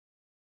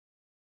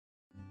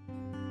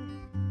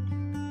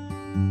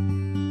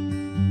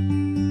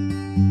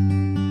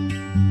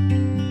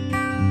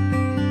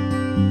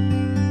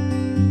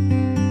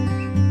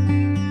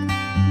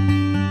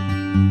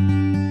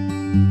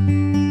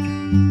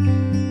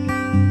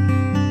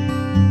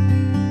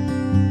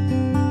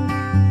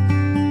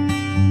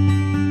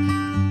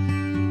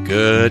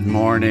Good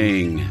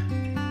morning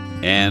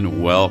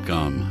and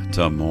welcome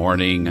to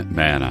Morning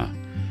Manna.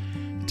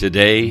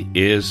 Today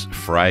is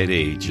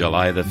Friday,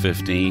 July the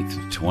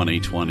 15th,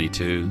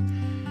 2022,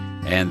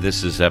 and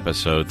this is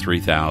episode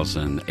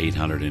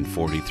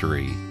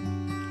 3843.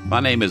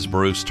 My name is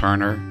Bruce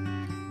Turner.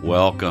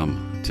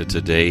 Welcome to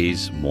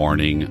today's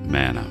Morning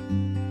Manna.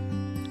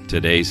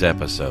 Today's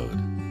episode,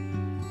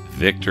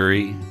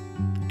 Victory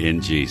in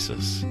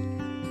Jesus.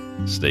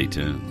 Stay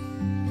tuned.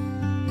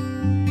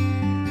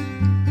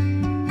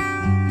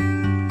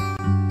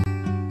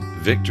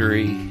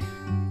 Victory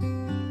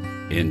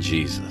in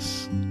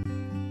Jesus.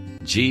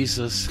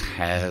 Jesus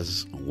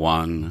has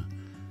won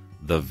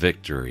the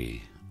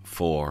victory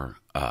for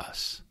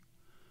us.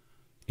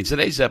 In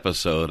today's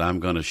episode, I'm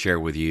going to share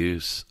with you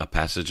a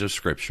passage of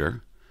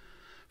Scripture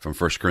from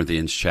 1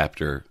 Corinthians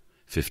chapter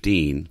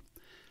 15.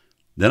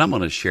 Then I'm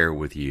going to share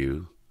with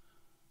you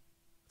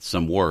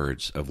some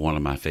words of one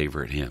of my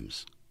favorite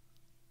hymns.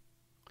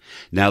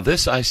 Now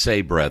this I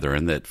say,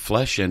 brethren, that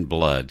flesh and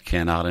blood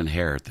cannot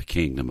inherit the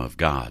kingdom of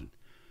God,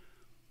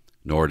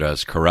 nor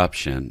does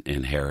corruption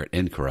inherit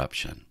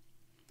incorruption.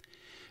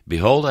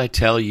 Behold, I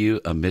tell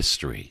you a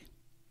mystery.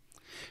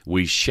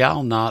 We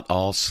shall not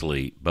all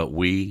sleep, but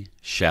we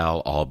shall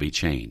all be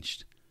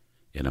changed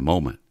in a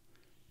moment,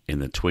 in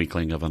the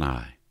twinkling of an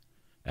eye,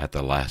 at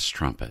the last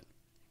trumpet.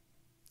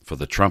 For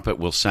the trumpet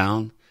will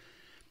sound,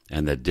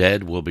 and the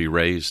dead will be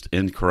raised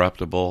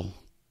incorruptible,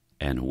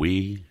 and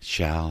we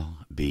shall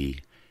be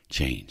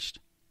changed.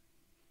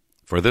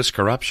 For this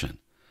corruption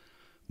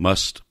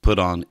must put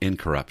on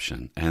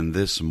incorruption, and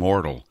this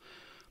mortal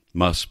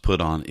must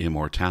put on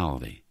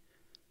immortality.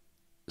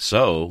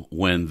 So,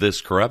 when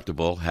this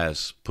corruptible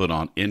has put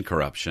on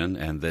incorruption,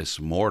 and this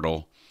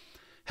mortal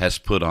has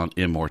put on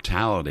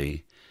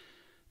immortality,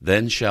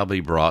 then shall be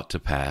brought to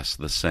pass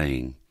the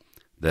saying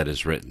that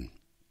is written,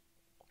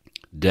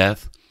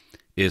 Death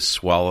is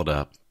swallowed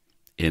up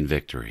in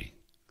victory.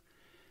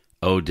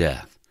 O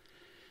death,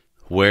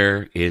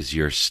 where is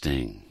your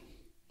sting?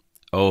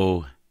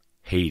 O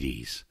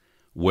Hades,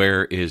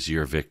 where is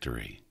your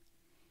victory?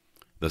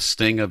 The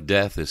sting of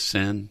death is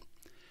sin,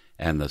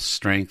 and the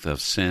strength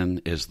of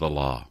sin is the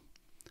law.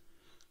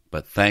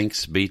 But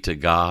thanks be to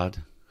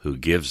God who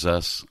gives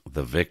us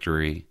the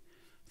victory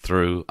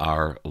through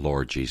our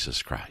Lord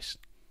Jesus Christ.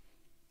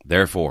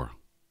 Therefore,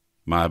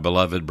 my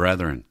beloved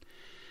brethren,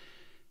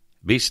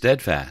 be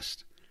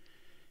steadfast,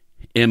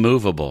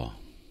 immovable,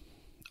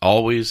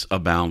 always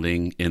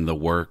abounding in the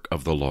work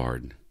of the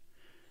Lord,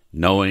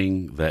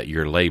 knowing that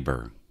your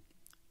labor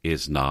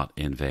is not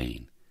in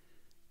vain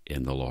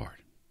in the Lord.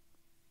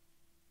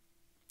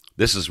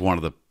 This is one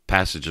of the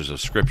passages of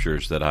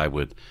scriptures that I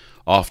would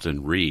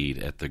often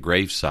read at the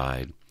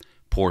graveside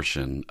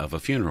portion of a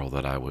funeral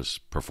that I was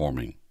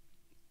performing.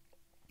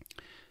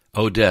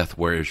 O death,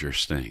 where is your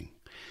sting?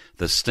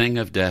 The sting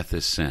of death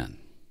is sin.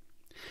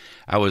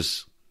 I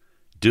was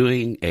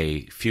doing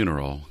a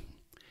funeral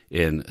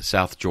in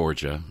South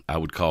Georgia. I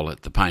would call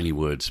it the Piney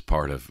Woods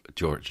part of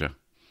Georgia.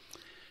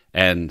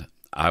 And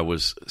I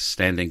was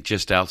standing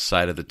just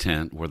outside of the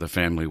tent where the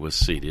family was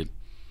seated.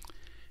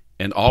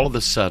 And all of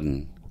a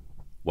sudden,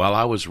 while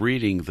I was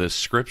reading this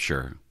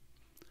scripture,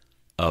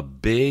 a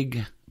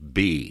big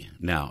bee.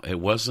 Now, it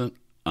wasn't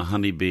a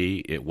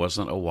honeybee. It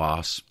wasn't a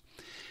wasp.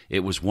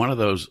 It was one of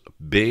those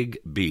big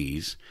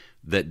bees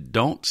that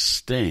don't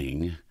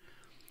sting,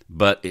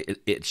 but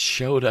it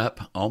showed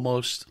up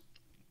almost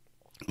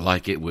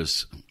like it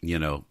was,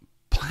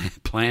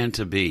 planned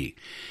to be.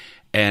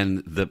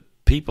 And the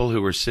people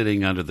who were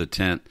sitting under the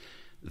tent,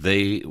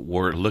 they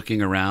were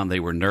looking around, they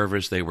were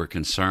nervous, they were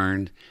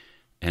concerned,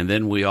 and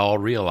then we all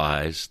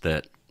realized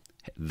that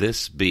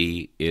this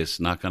bee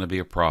is not going to be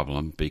a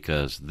problem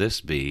because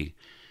this bee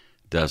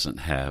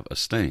doesn't have a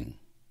sting.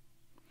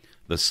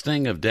 The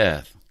sting of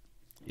death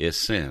is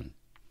sin,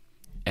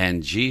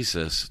 and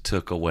Jesus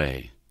took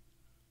away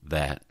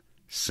that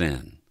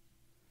sin.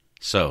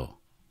 So,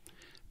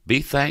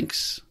 be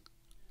thanks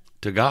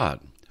to God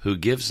who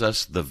gives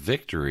us the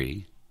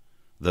victory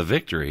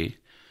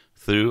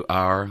through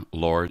our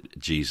Lord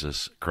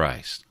Jesus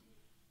Christ.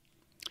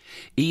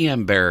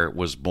 E.M. Barrett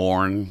was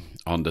born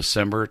on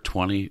December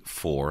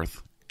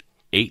 24th,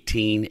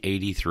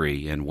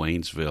 1883 in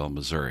Waynesville,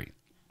 Missouri.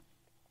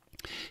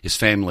 His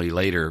family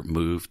later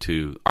moved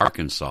to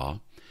Arkansas.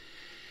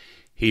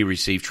 He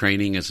received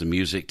training as a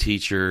music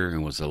teacher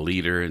and was a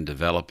leader in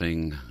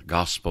developing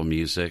gospel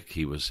music.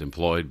 He was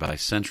employed by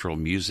Central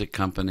Music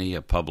Company,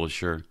 a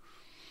publisher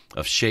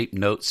of shape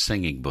note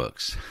singing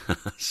books.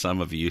 Some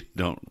of you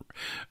don't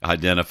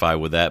identify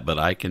with that, but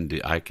I can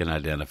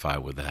identify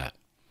with that.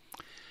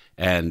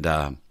 And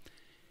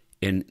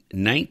in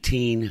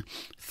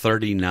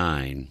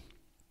 1939,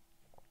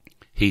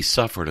 he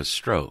suffered a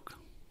stroke.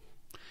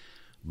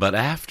 But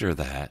after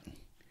that,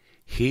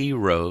 he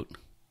wrote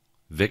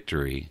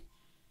Victory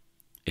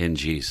in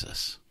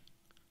Jesus,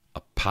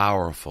 a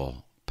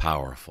powerful,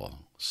 powerful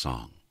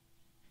song.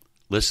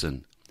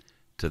 Listen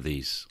to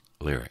these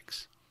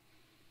lyrics.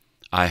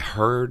 I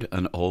heard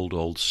an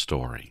old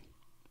story,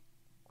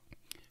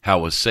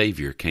 how a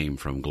Savior came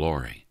from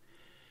glory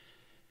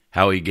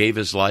how he gave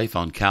his life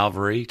on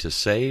Calvary to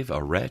save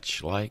a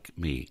wretch like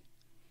me.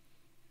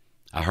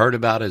 I heard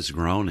about his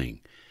groaning,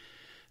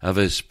 of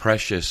his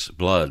precious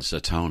blood's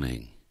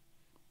atoning.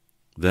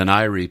 Then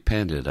I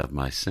repented of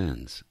my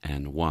sins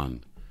and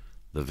won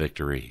the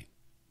victory.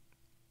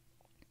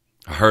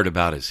 I heard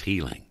about his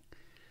healing,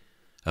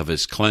 of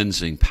his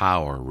cleansing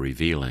power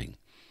revealing,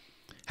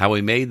 how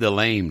he made the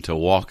lame to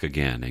walk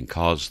again and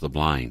caused the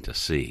blind to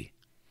see.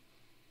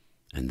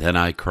 And then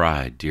I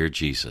cried, Dear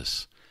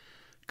Jesus,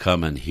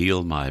 come and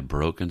heal my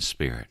broken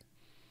spirit,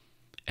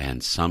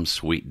 and some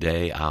sweet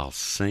day I'll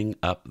sing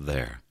up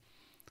there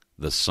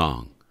the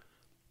song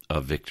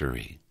of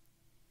victory.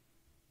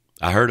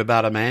 I heard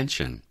about a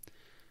mansion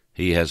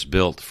he has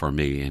built for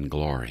me in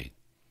glory,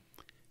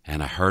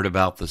 and I heard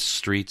about the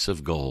streets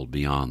of gold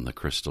beyond the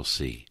crystal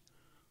sea,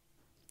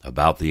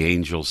 about the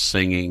angels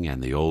singing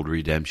and the old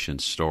redemption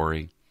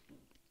story,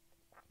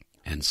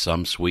 and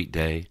some sweet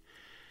day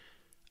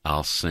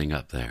I'll sing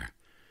up there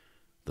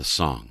the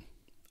song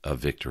of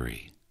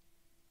victory.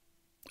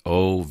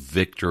 Oh,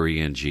 victory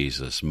in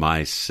Jesus,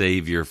 my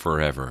Savior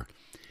forever.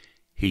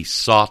 He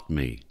sought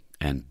me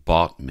and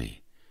bought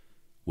me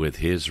with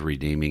his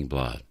redeeming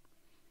blood.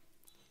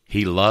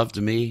 He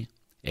loved me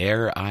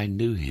ere I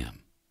knew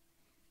him,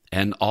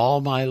 and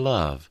all my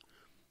love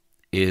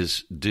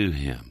is due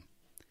him.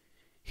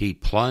 He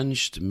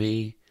plunged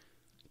me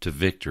to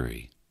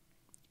victory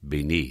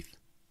beneath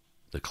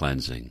the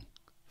cleansing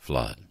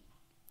flood.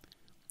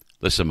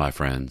 Listen, my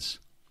friends,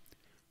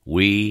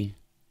 we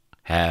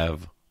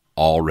have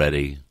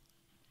already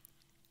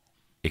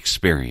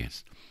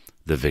experienced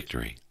the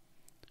victory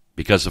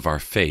because of our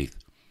faith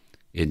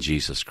in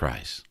Jesus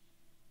Christ.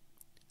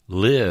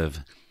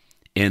 Live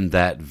in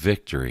that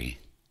victory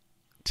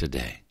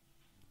today.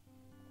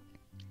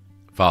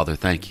 Father,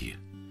 thank you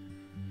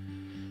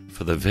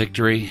for the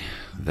victory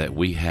that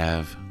we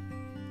have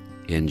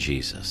in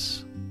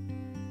Jesus,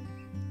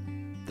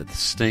 that the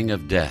sting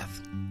of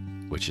death,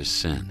 which is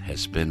sin,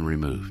 has been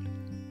removed.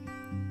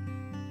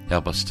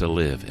 Help us to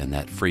live in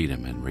that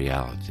freedom and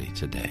reality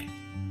today.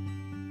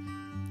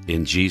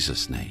 In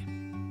Jesus'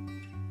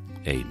 name,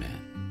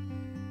 amen.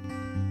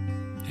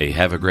 Hey,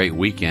 have a great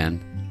weekend.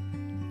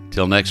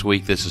 Till next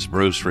week, this is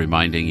Bruce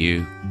reminding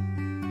you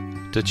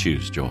to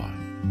choose joy.